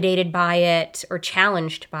intimidated by it or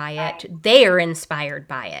challenged by it. They are inspired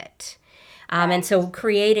by it. And so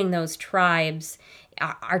creating those tribes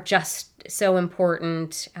are just so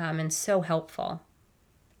important and so helpful.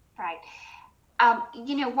 Right.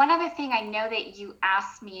 One other thing I know that you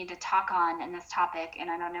asked me to talk on in this topic, and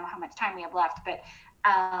I don't know how much time we have left, but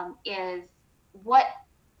is what,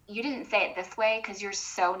 you didn't say it this way because you're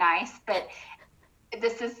so nice, but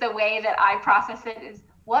this is the way that I process it, is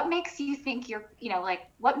what makes you think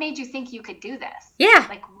what made you think you could do this? Yeah.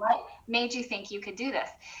 Like, what made you think you could do this?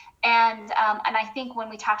 And I think when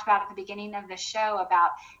we talked about at the beginning of the show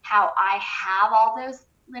about how I have all those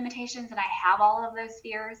limitations and I have all of those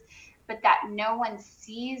fears, but that no one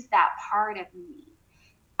sees that part of me.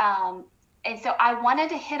 And so I wanted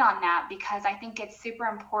to hit on that because I think it's super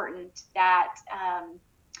important that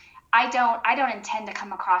I don't intend to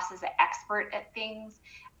come across as an expert at things.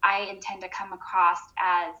 I intend to come across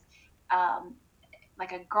as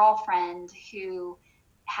like a girlfriend who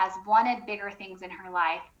has wanted bigger things in her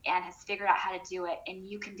life and has figured out how to do it, and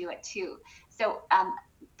you can do it too. So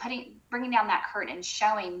bringing down that curtain and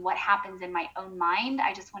showing what happens in my own mind,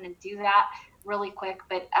 I just want to do that really quick.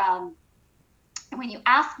 But when you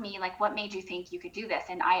asked me, like, what made you think you could do this?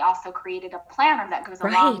 And I also created a planner that goes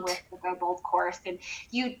along with the Go Bold course. And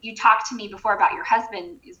you talked to me before about your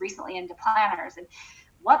husband is recently into planners. And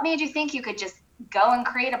what made you think you could just go and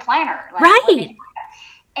create a planner? Like,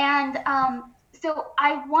 and so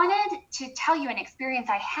I wanted to tell you an experience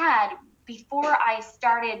I had before I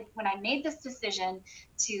started, when I made this decision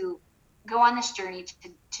to go on this journey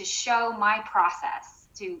to show my process,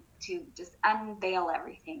 to just unveil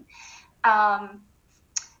everything. I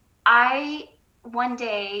one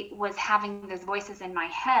day was having those voices in my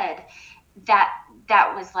head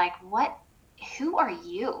that was like, who are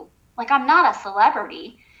you? Like, I'm not a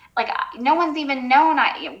celebrity. Like, no one's even known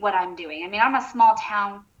what I'm doing. I mean, I'm a small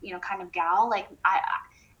town, kind of gal. Like,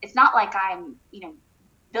 it's not like I'm,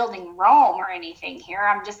 building Rome or anything here.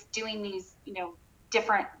 I'm just doing these,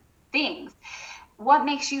 different things. What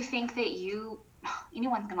makes you think that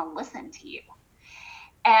anyone's going to listen to you?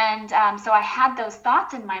 And so I had those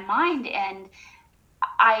thoughts in my mind, and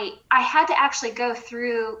I had to actually go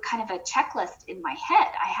through kind of a checklist in my head.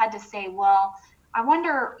 I had to say, well, I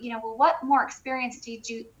wonder, what more experience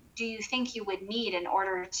do you think you would need in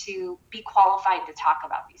order to be qualified to talk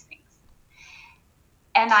about these things?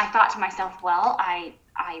 And I thought to myself, well, I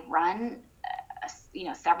run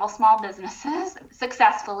several small businesses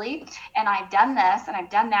successfully, and I've done this and I've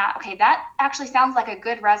done that. Okay, that actually sounds like a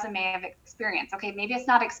good resume of experience. Okay, maybe it's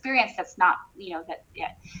not experience that's not, that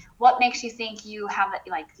yet. What makes you think you have,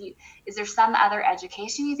 is there some other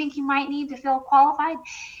education you think you might need to feel qualified?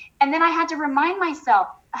 And then I had to remind myself,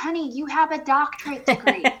 honey, you have a doctorate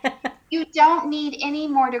degree. You don't need any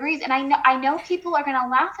more degrees. And I know people are going to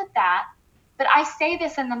laugh at that, but I say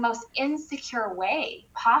this in the most insecure way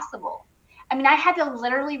possible. I mean, I had to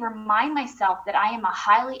literally remind myself that I am a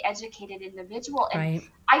highly educated individual, and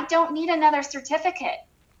I don't need another certificate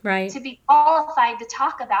to be qualified to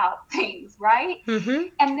talk about things, right? Mm-hmm.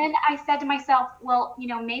 And then I said to myself, well,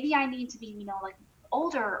 maybe I need to be, like,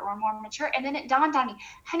 older or more mature. And then it dawned on me,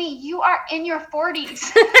 honey, you are in your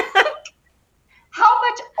 40s. How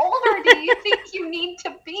much older do you think you need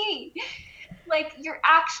to be? Like, you're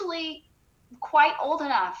actually quite old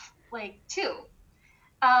enough, too.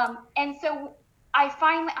 And so I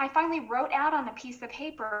finally wrote out on a piece of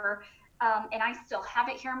paper, and I still have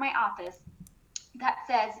it here in my office, that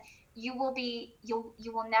says, you will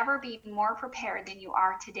never be more prepared than you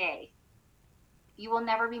are today. You will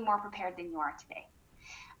never be more prepared than you are today.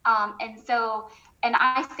 And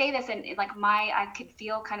I say this, and I could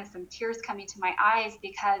feel kind of some tears coming to my eyes,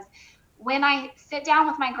 because when I sit down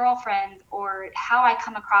with my girlfriends, or how I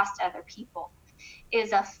come across to other people,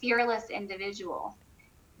 is a fearless individual.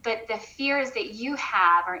 But the fears that you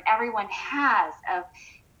have, or everyone has, of,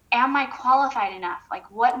 am I qualified enough? Like,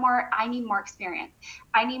 what more? I need more experience.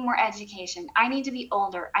 I need more education. I need to be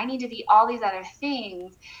older. I need to be all these other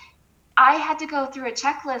things. I had to go through a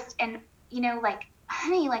checklist, and,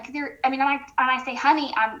 honey, and I say,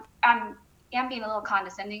 honey, I'm being a little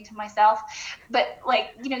condescending to myself, but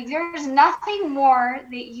there's nothing more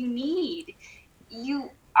that you need. You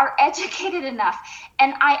are educated enough.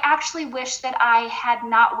 And I actually wish that I had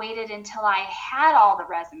not waited until I had all the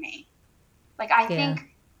resume. I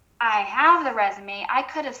think I have the resume. I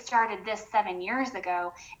could have started this 7 years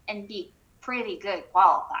ago and be pretty good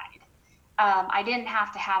qualified. I didn't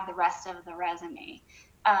have to have the rest of the resume.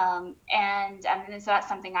 And so that's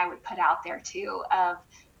something I would put out there too, of,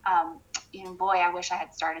 boy, I wish I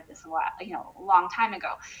had started this a long time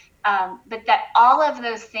ago. But that all of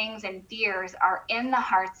those things and fears are in the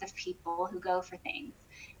hearts of people who go for things.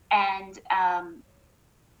 And,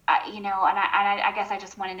 I guess I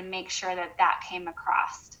just wanted to make sure that came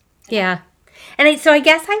across. Yeah. And so I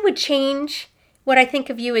guess I would change what I think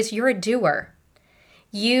of you as, you're a doer.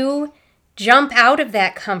 You jump out of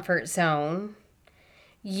that comfort zone.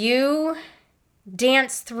 You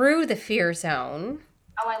dance through the fear zone.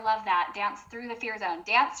 Oh, I love that. Dance through the fear zone.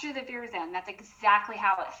 Dance through the fear zone. That's exactly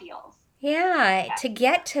how it feels. Yeah, to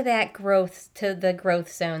get to that growth, to the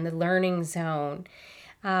growth zone, the learning zone.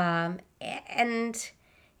 And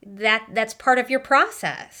that's part of your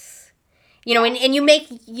process. And you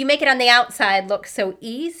make it on the outside look so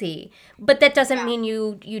easy, but that doesn't mean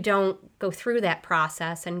you don't go through that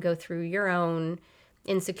process and go through your own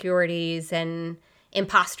insecurities and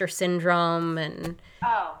imposter syndrome and...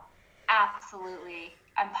 Oh, absolutely.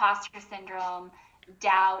 Imposter syndrome,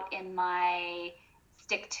 doubt in my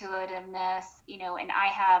stick-to-itiveness, and I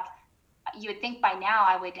have you would think by now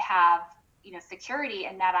I would have, security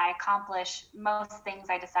and that I accomplish most things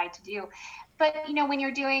I decide to do. But, when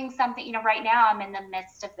you're doing something, right now I'm in the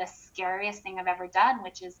midst of the scariest thing I've ever done,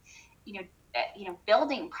 which is,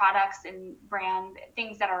 building products and brand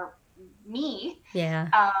things that are me. Yeah.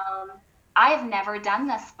 I've never done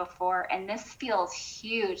this before, and this feels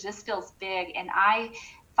huge. This feels big, and I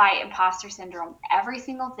fight imposter syndrome every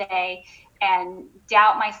single day and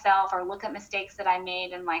doubt myself or look at mistakes that I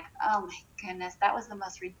made and like, oh my goodness, that was the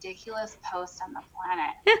most ridiculous post on the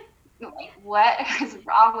planet. Like, what is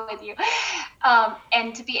wrong with you?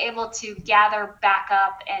 And to be able to gather back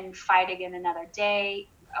up and fight again another day,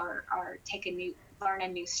 or learn a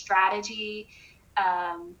new strategy.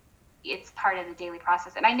 It's part of the daily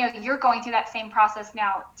process. And I know you're going through that same process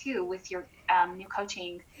now too with your new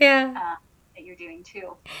coaching that you're doing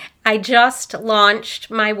too. I just launched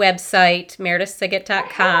my website,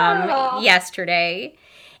 meredithsiggett.com, yesterday.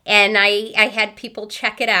 And I had people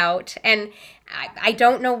check it out. And I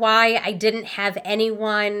don't know why I didn't have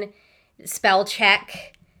anyone spell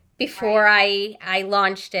check before I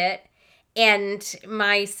launched it. And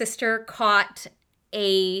my sister caught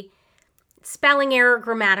a spelling error,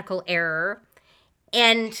 grammatical error.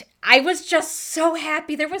 And I was just so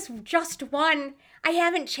happy. There was just one. I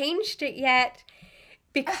haven't changed it yet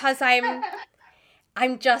because I'm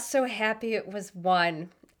just so happy it was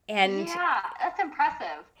one. And yeah, that's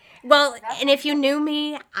impressive. Well, and if you knew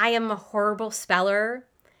me, I am a horrible speller.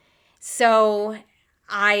 So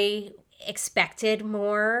I expected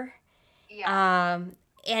more. Yeah.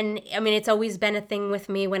 And I mean, it's always been a thing with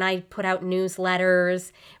me when I put out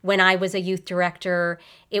newsletters. When I was a youth director,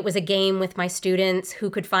 it was a game with my students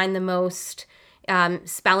who could find the most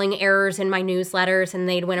spelling errors in my newsletters, and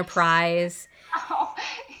they'd win a prize. Oh,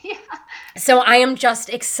 yeah. So I am just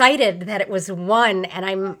excited that it was one,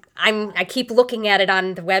 and I keep looking at it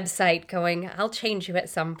on the website going, I'll change you at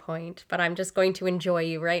some point, but I'm just going to enjoy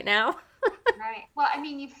you right now. Right. Well, I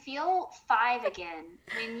mean, you feel 5 again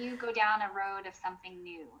when you go down a road of something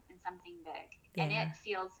new and something big. Yeah. And it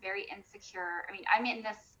feels very insecure. I mean, I'm in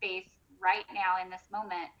this space right now in this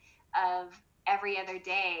moment of every other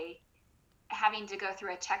day having to go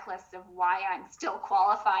through a checklist of why I'm still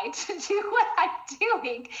qualified to do what I'm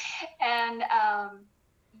doing. And,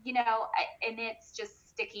 and it's just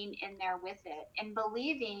sticking in there with it and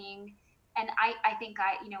believing. And I think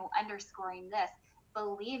underscoring this,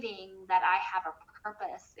 believing that I have a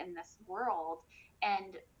purpose in this world,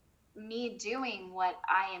 and me doing what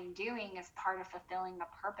I am doing is part of fulfilling the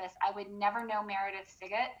purpose. I would never know Meredith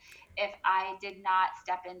Siggett if I did not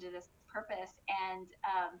step into this purpose. And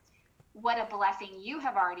what a blessing you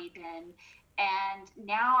have already been. And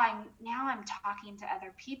now I'm talking to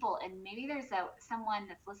other people, and maybe there's someone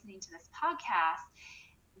that's listening to this podcast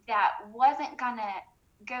that wasn't gonna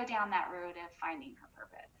go down that road of finding her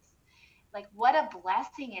purpose. Like, what a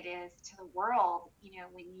blessing it is to the world,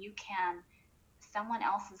 when someone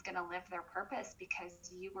else is going to live their purpose because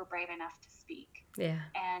you were brave enough to speak. Yeah.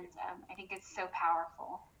 And I think it's so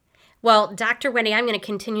powerful. Well, Dr. Wendy, I'm going to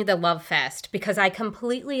continue the Love Fest because I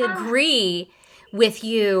completely agree with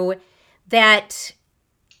you that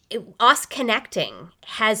us connecting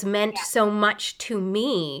has meant so much to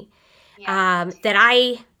me that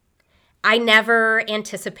I never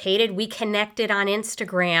anticipated. We connected on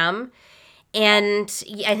Instagram. And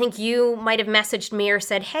I think you might have messaged me or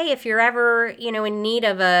said, hey, if you're ever, in need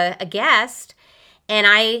of a guest. And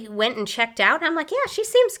I went and checked out. And I'm like, yeah, she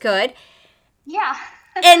seems good. Yeah.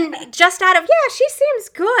 And just out of, yeah, she seems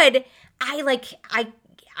good.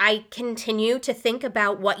 I continue to think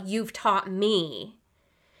about what you've taught me.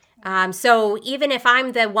 So even if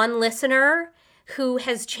I'm the one listener who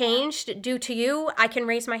has changed due to you, I can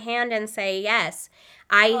raise my hand and say, yes,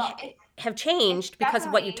 I have changed because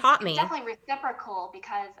of what you taught me. It's definitely reciprocal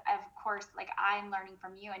because, of course, like, I'm learning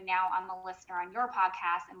from you, and now I'm a listener on your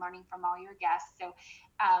podcast and learning from all your guests. So,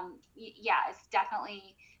 it's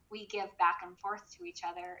definitely, we give back and forth to each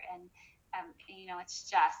other, and it's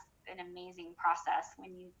just an amazing process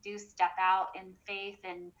when you do step out in faith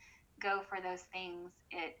and go for those things.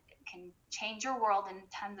 It can change your world and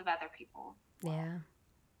tons of other people. Yeah.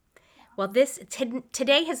 Well,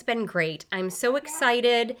 today has been great. I'm so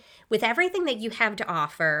excited with everything that you have to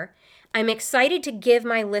offer. I'm excited to give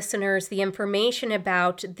my listeners the information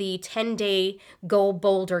about the 10-day Go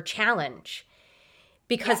Bolder Challenge.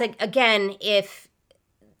 Because, again, if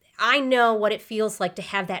I know what it feels like to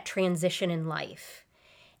have that transition in life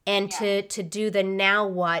and to do the now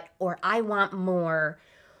what, or I want more,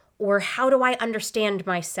 or how do I understand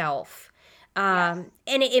myself? And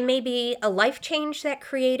it may be a life change that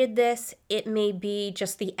created this. It may be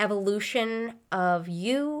just the evolution of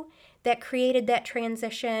you that created that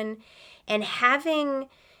transition, and having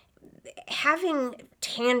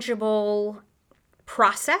tangible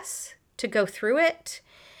process to go through it,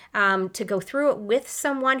 with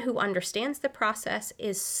someone who understands the process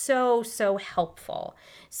is so, so helpful.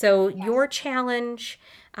 So your challenge,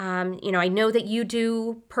 I know that you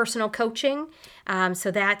do personal coaching.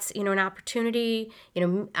 So that's, an opportunity.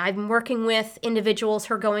 I'm working with individuals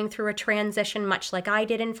who are going through a transition, much like I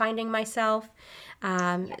did in finding myself.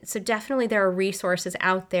 So definitely there are resources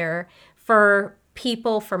out there for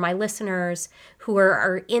people, for my listeners who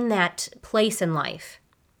are in that place in life.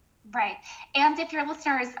 Right. And if your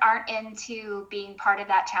listeners aren't into being part of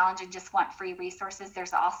that challenge and just want free resources,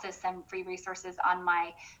 there's also some free resources on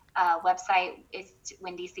my website. It's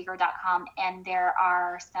wendyseeger.com. And there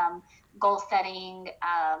are some goal setting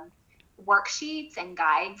worksheets and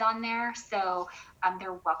guides on there. So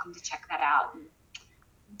they're welcome to check that out and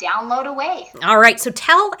download away. All right. So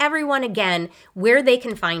tell everyone again where they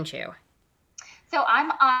can find you. So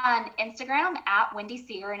I'm on Instagram at Wendy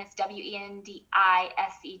Seeger, and it's WendySeger.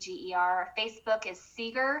 Facebook is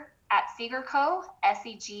Seeger at SeegerCo,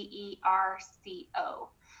 SegerCo.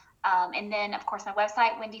 And then, of course, my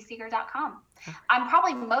website, wendyseeger.com. I'm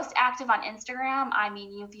probably most active on Instagram. I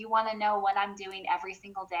mean, if you want to know what I'm doing every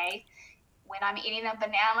single day, when I'm eating a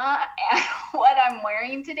banana and what I'm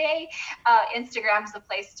wearing today, Instagram's the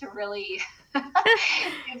place to really,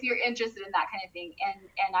 if you're interested in that kind of thing. And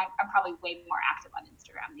I'm probably way more active on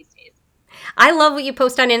Instagram these days. I love what you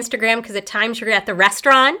post on Instagram because at times you're at the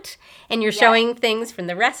restaurant and you're showing things from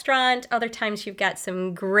the restaurant. Other times you've got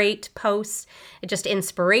some great posts, just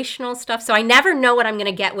inspirational stuff. So I never know what I'm going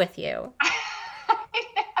to get with you.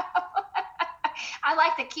 I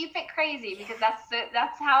like to keep it crazy because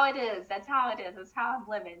that's how it is. That's how it is. That's how I'm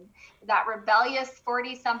living that rebellious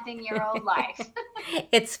 40-something-year-old life.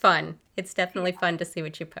 It's fun. It's definitely fun to see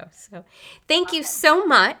what you post. So thank you so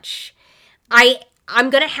much. I'm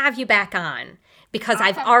going to have you back on because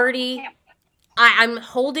I've already, I'm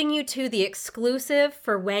holding you to the exclusive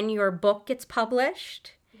for when your book gets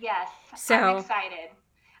published. Yes. So I'm excited.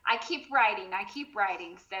 I keep writing.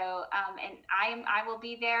 So, and I will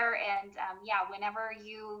be there. And whenever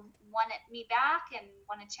you want me back and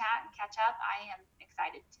want to chat and catch up, I am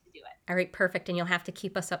excited to do it. All right, perfect. And you'll have to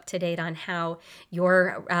keep us up to date on how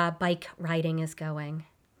your bike riding is going.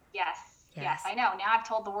 Yes, I know. Now I've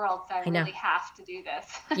told the world, so I really have to do this.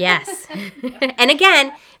 Yes. And again,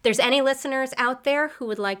 if there's any listeners out there who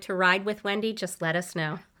would like to ride with Wendy, just let us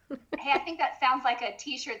know. Hey, I think that sounds like a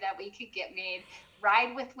t-shirt that we could get made.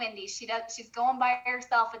 Ride with Wendy. She's going by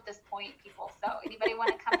herself at this point, people. So anybody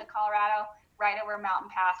want to come to Colorado, ride over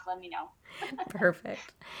Mountain Pass, let me know.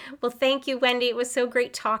 Perfect. Well, thank you, Wendy. It was so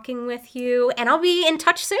great talking with you, and I'll be in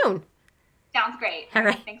touch soon. Sounds great. All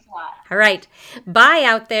right. Thanks a lot. All right. Bye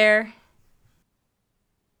out there.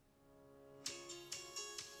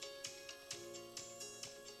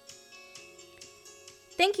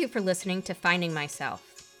 Thank you for listening to Finding Myself.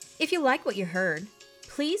 If you like what you heard,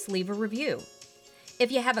 please leave a review.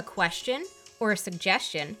 If you have a question or a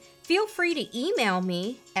suggestion, feel free to email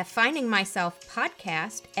me at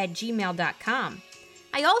findingmyselfpodcast@gmail.com.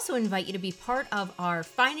 I also invite you to be part of our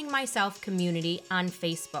Finding Myself community on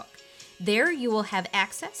Facebook. There you will have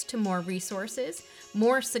access to more resources,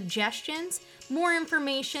 more suggestions, more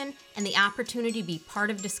information, and the opportunity to be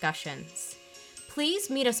part of discussions. Please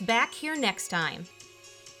meet us back here next time.